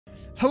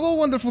Hello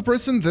wonderful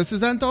person, this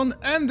is Anton,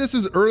 and this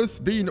is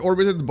Earth being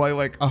orbited by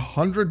like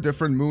 100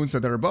 different moons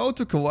that are about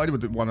to collide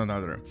with one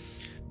another.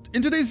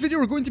 In today's video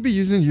we're going to be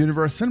using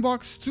Universe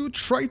Sandbox to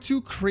try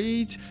to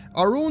create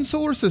our own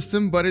solar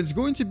system, but it's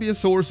going to be a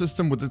solar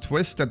system with a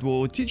twist that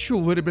will teach you a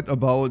little bit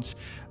about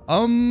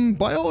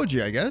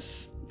biology, I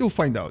guess. You'll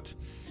find out.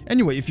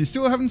 Anyway, if you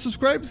still haven't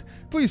subscribed,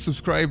 please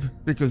subscribe,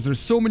 because there's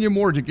so many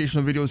more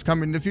educational videos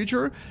coming in the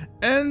future,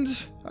 and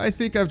I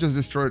think I've just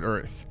destroyed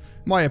Earth.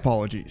 My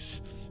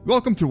apologies.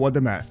 Welcome to What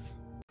the Math.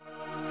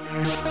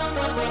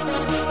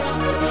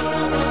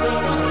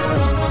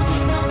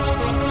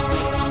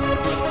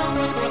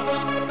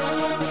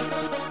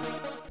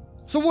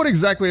 So what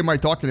exactly am I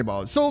talking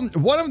about? So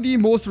one of the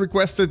most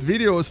requested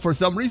videos for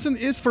some reason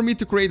is for me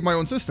to create my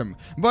own system,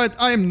 but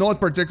I am not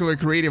particularly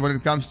creative when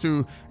it comes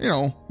to,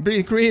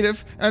 being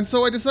creative, and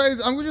so I decided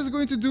I'm just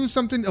going to do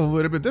something a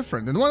little bit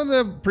different. In one of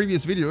the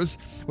previous videos,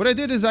 what I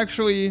did is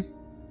actually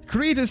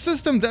create a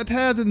system that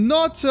had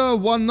not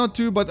one, not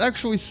two, but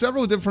actually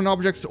several different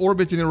objects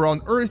orbiting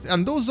around Earth,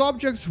 and those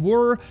objects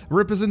were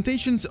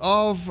representations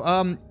of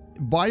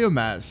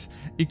biomass,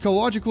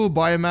 ecological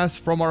biomass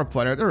from our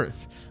planet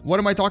Earth. What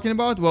am I talking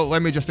about? Well,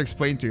 let me just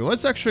explain to you.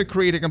 Let's actually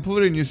create a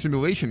completely new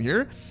simulation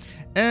here,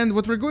 and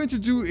what we're going to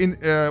do in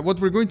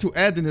what we're going to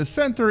add in the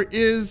center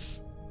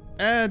is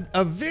add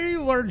a very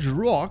large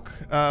rock,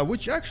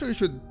 which actually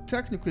should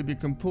technically be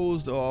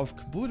composed of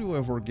completely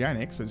of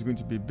organic, so it's going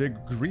to be a big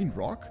green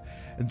rock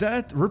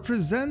that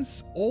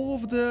represents all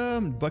of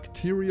the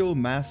bacterial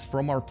mass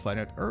from our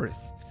planet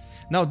Earth.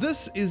 Now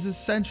this is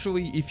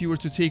essentially if you were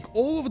to take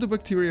all of the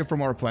bacteria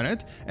from our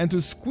planet and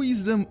to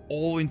squeeze them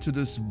all into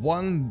this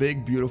one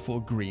big beautiful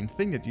green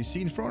thing that you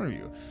see in front of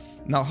you.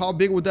 Now how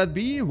big would that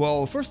be?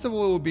 Well, first of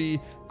all, it will be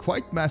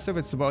quite massive.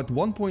 It's about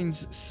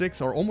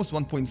 1.6 or almost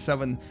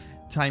 1.7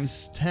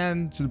 times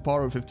 10 to the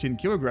power of 15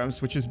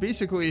 kilograms, which is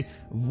basically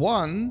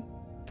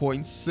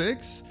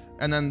 1.6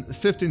 and then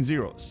 15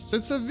 zeros. So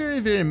it's a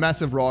very, very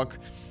massive rock.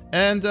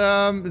 And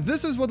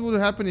this is what would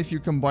happen if you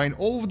combine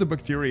all of the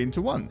bacteria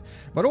into one.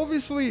 But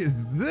obviously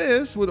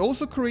this would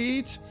also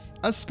create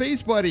a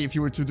space body. If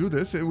you were to do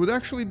this, it would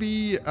actually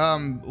be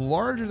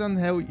larger than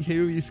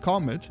Halley's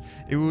Comet.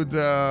 It would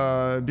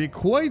be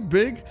quite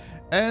big.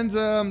 And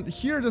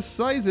here the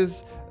size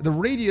is, the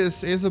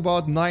radius is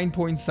about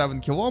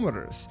 9.7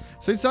 kilometers.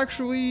 So it's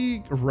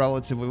actually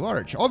relatively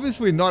large.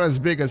 Obviously not as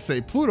big as, say,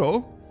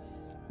 Pluto.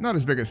 Not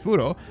as big as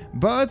Pluto,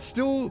 but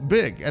still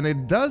big. And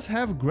it does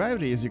have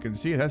gravity, as you can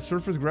see. It has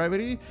surface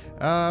gravity,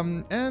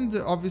 and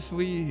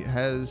obviously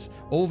has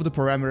all of the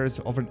parameters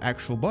of an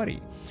actual body.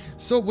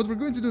 So what we're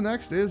going to do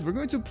next is we're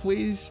going to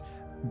place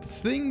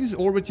things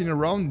orbiting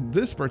around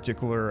this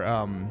particular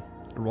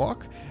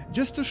rock,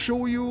 just to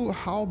show you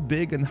how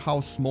big and how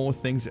small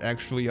things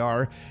actually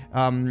are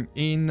on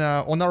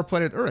our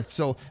planet Earth.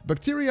 So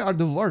bacteria are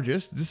the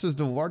largest. This is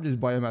the largest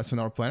biomass on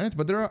our planet,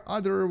 but there are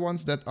other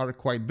ones that are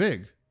quite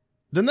big.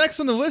 The next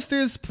on the list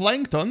is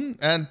plankton,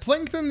 and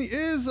plankton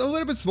is a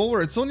little bit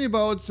smaller. It's only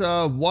about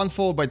 1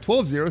 followed by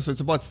 12 zeros, so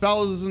it's about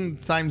 1,000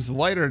 times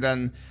lighter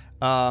than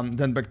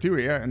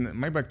bacteria. And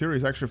my bacteria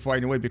is actually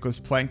flying away because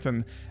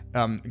plankton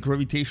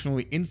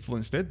gravitationally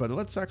influenced it. But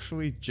let's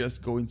actually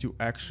just go into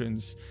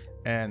actions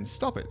and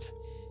stop it.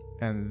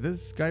 And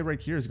this guy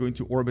right here is going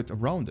to orbit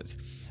around it.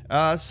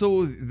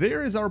 So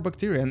there is our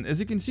bacteria, and as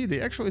you can see, they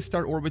actually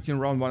start orbiting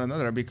around one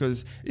another,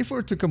 because if we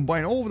were to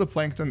combine all of the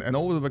plankton and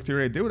all of the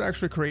bacteria, they would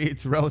actually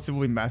create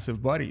relatively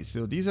massive bodies.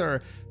 So these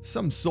are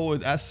some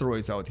solid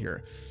asteroids out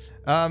here.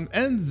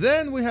 And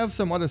then we have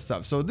some other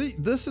stuff. So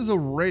this is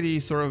already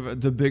sort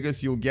of the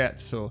biggest you'll get.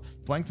 So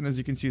plankton, as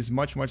you can see, is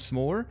much, much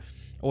smaller.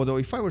 Although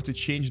if I were to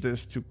change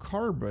this to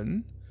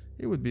carbon,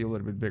 it would be a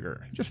little bit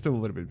bigger, just a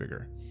little bit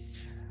bigger.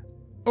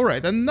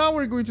 Alright, and now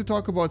we're going to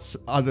talk about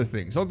other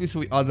things,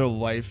 obviously other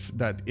life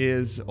that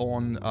is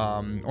on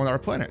our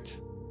planet.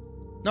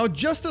 Now,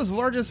 just as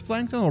large as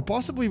plankton, or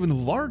possibly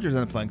even larger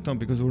than plankton,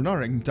 because we're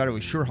not entirely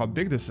sure how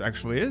big this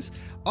actually is,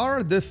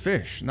 are the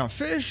fish. Now,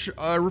 fish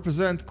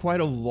represent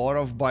quite a lot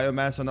of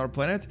biomass on our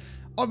planet.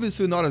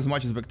 Obviously not as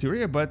much as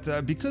bacteria, but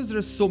because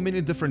there's so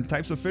many different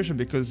types of fish, and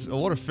because a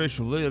lot of fish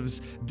lives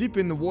deep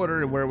in the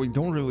water where we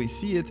don't really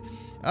see it,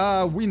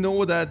 we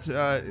know that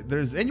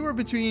there's anywhere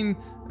between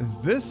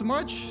this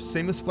much,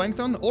 same as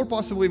plankton, or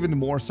possibly even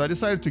more. So I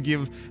decided to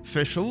give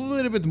fish a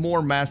little bit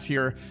more mass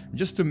here,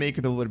 just to make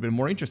it a little bit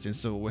more interesting.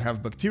 So we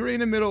have bacteria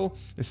in the middle,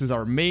 this is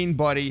our main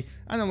body,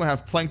 and then we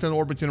have plankton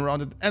orbiting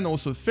around it, and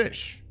also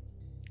fish.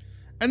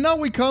 And now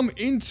we come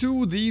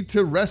into the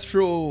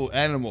terrestrial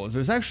animals.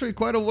 There's actually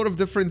quite a lot of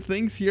different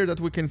things here that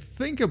we can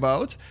think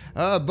about,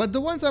 but the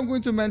ones I'm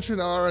going to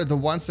mention are the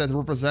ones that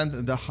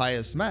represent the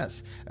highest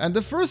mass. And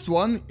the first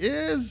one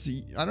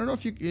is, I don't know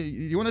if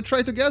you want to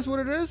try to guess what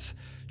it is?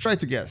 Try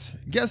to guess.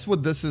 Guess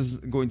what this is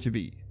going to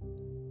be.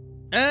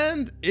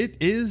 And it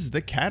is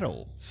the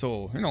cattle.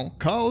 So,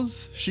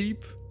 cows,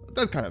 sheep,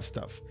 that kind of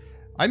stuff.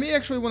 I may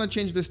actually want to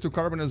change this to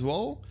carbon as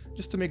well,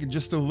 just to make it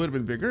just a little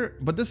bit bigger,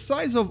 but the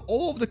size of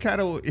all of the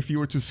cattle, if you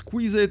were to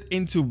squeeze it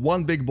into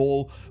one big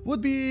bowl,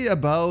 would be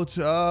about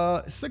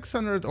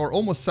 600 or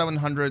almost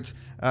 700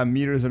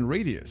 meters in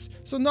radius.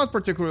 So not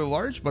particularly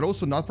large, but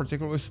also not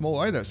particularly small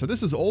either. So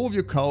this is all of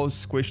your cows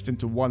squished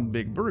into one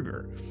big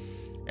burger.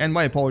 And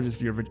my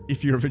apologies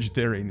if you're a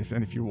vegetarian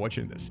and if you're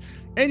watching this.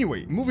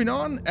 Anyway, moving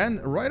on,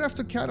 and right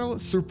after cattle,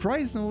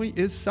 surprisingly,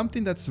 is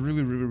something that's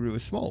really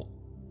small.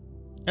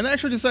 And I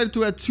actually decided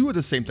to add two at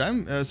the same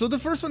time. So the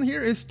first one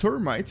here is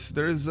termites.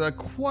 There is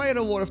quite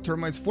a lot of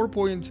termites,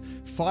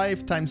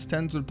 4.5 times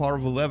 10 to the power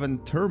of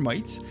 11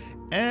 termites,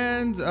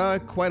 and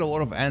quite a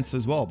lot of ants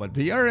as well. But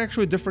they are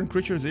actually different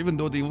creatures, even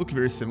though they look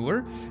very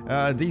similar.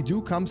 They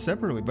do come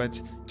separately,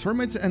 but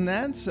termites and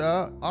ants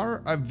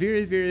are a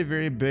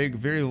very big,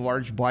 very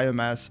large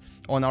biomass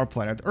on our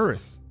planet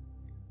Earth.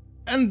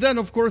 And then,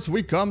 of course,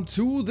 we come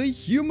to the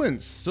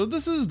humans. So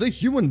this is the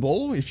human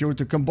bowl. If you were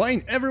to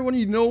combine everyone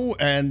you know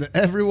and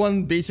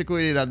everyone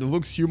basically that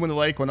looks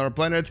human-like on our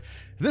planet,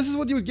 this is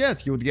what you would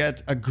get. You would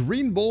get a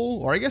green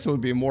bowl, or I guess it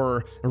would be a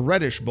more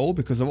reddish bowl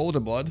because of all the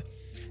blood,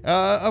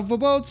 of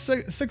about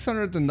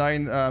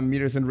 609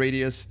 meters in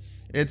radius.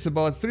 It's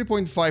about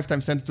 3.5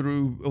 times 10 to the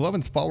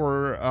 11th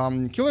power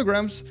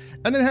kilograms,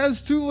 and it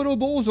has two little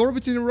bowls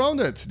orbiting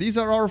around it. These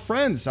are our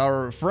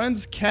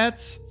friends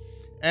cats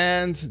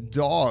and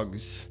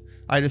dogs.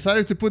 I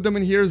decided to put them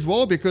in here as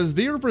well because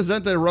they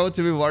represent a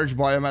relatively large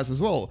biomass as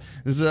well.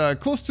 There's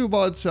close to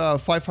about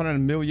 500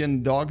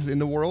 million dogs in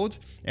the world,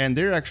 and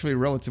they're actually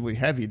relatively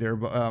heavy. They're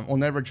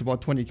on average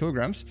about 20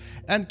 kilograms,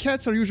 and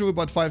cats are usually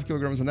about 5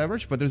 kilograms on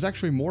average, but there's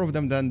actually more of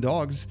them than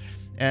dogs.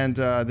 And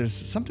there's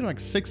something like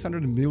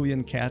 600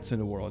 million cats in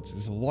the world.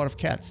 There's a lot of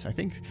cats. I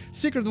think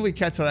secretly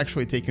cats are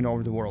actually taking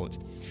over the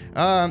world.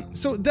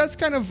 So that's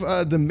kind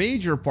of the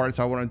major parts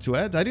I wanted to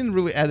add. I didn't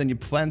really add any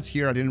plants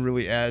here. I didn't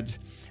really add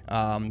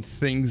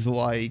things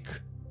like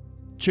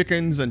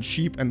chickens and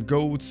sheep and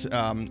goats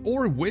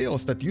or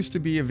whales that used to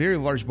be a very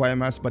large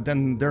biomass, but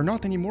then they're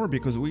not anymore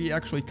because we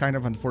actually kind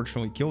of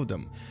unfortunately killed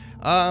them.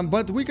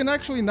 But we can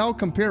actually now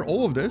compare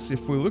all of this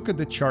if we look at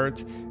the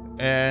chart,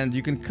 and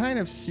you can kind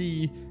of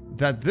see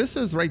that this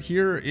is right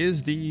here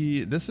is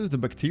the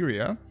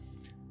bacteria,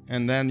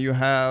 and then you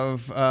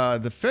have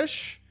the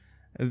fish,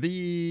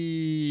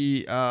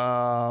 the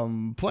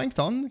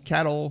plankton,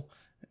 cattle,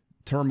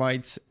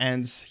 termites,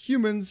 ants,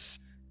 humans,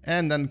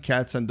 and then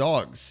cats and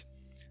dogs.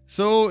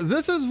 So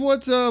this is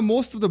what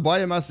most of the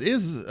biomass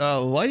is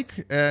like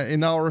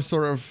in our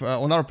sort of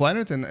on our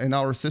planet and in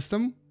our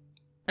system.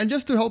 And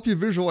just to help you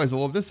visualize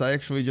all of this, I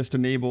actually just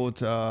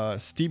enabled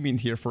steaming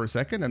here for a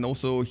second, and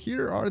also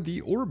here are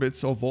the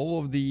orbits of all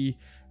of the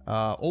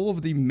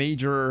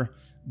major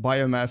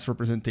biomass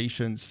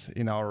representations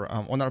in our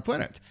on our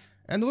planet.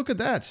 And look at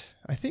that!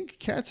 I think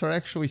cats are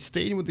actually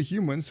staying with the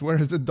humans,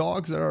 whereas the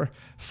dogs are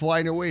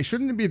flying away.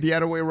 Shouldn't it be the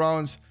other way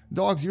around?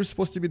 Dogs, you're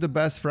supposed to be the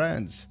best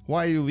friends.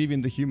 Why are you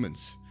leaving the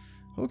humans?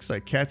 Looks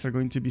like cats are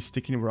going to be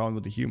sticking around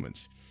with the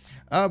humans.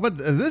 But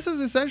this is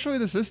essentially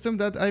the system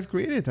that I've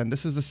created, and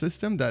this is a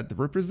system that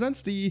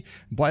represents the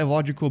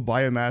biological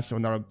biomass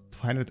on our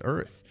planet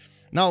Earth.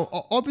 Now,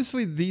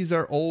 obviously, these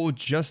are all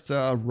just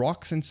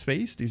rocks in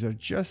space. These are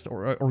just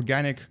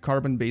organic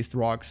carbon-based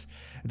rocks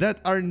that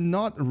are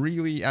not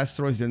really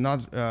asteroids. They're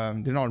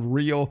not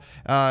real.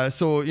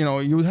 So, you know,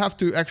 you would have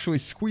to actually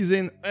squeeze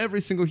in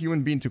every single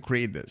human being to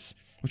create this,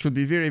 which would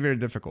be very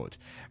difficult.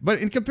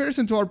 But in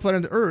comparison to our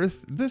planet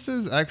Earth, this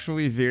is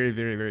actually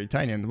very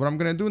tiny. And what I'm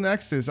going to do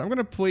next is I'm going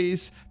to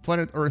place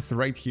planet Earth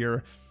right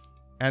here.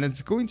 And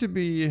it's going to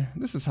be,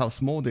 this is how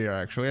small they are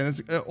actually. And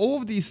it's, all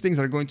of these things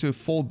are going to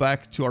fall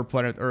back to our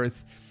planet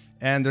Earth.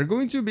 And they're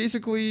going to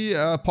basically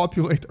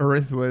populate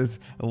Earth with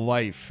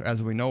life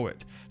as we know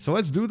it. So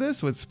let's do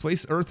this. Let's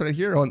place Earth right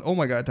here on, oh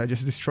my God, I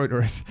just destroyed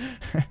Earth.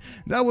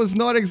 That was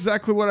not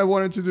exactly what I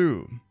wanted to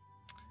do.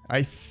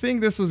 I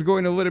think this was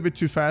going a little bit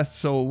too fast,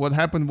 so what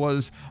happened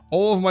was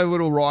all of my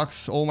little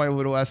rocks, all my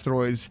little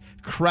asteroids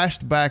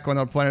crashed back on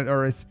our planet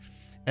Earth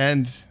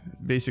and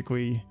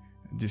basically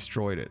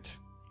destroyed it.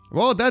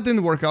 Well, that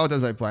didn't work out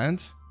as I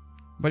planned,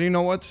 but you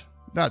know what?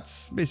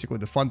 That's basically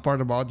the fun part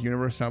about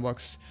Universe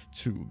Sandbox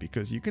 2,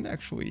 because you can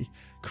actually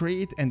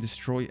create and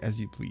destroy as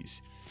you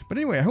please. But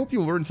anyway, I hope you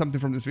learned something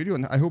from this video,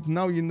 and I hope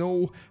now you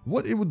know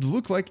what it would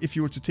look like if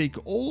you were to take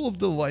all of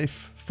the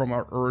life from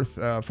our Earth,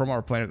 from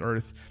our planet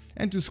Earth,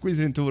 and to squeeze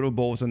it into little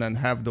balls and then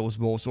have those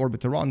balls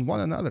orbit around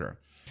one another.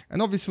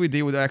 And obviously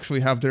they would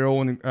actually have their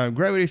own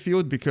gravity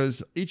field,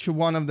 because each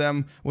one of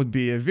them would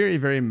be a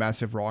very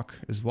massive rock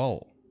as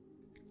well.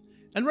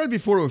 And right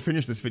before we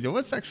finish this video,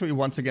 let's actually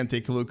once again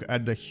take a look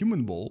at the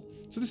human bowl.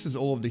 So this is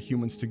all of the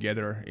humans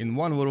together in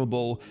one little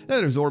bowl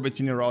that is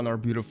orbiting around our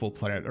beautiful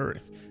planet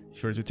Earth.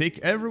 If you were to take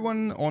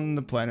everyone on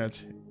the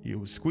planet,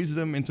 you squeeze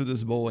them into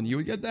this bowl and you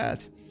would get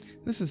that.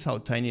 This is how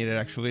tiny it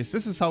actually is.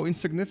 This is how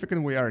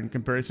insignificant we are in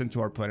comparison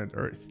to our planet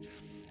Earth.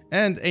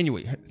 And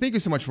anyway, thank you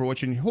so much for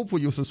watching.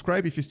 Hopefully you'll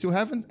subscribe if you still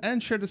haven't,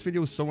 and share this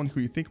video with someone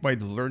who you think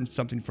might learn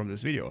something from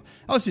this video.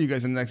 I'll see you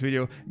guys in the next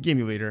video. Game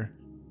you later.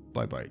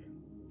 Bye bye.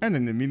 And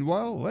in the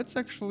meanwhile, let's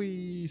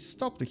actually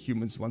stop the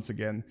humans once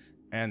again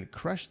and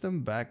crash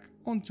them back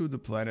onto the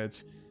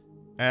planet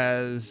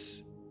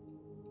as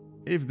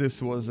if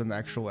this was an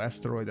actual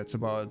asteroid that's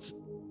about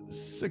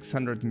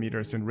 600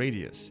 meters in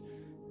radius.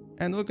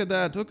 And look at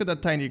that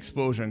tiny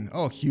explosion.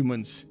 Oh,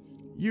 humans,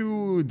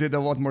 you did a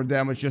lot more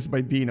damage just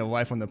by being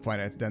alive on the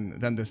planet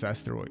than this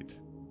asteroid.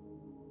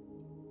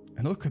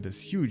 And look at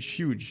this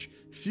huge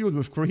field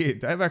we've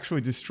created. I've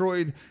actually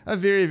destroyed a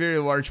very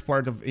large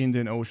part of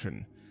Indian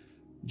Ocean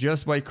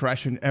just by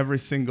crashing every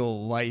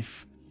single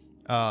life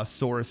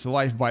source,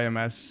 life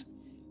biomass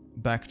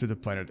back to the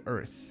planet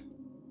Earth.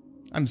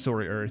 I'm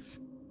sorry, Earth.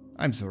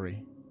 I'm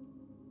sorry.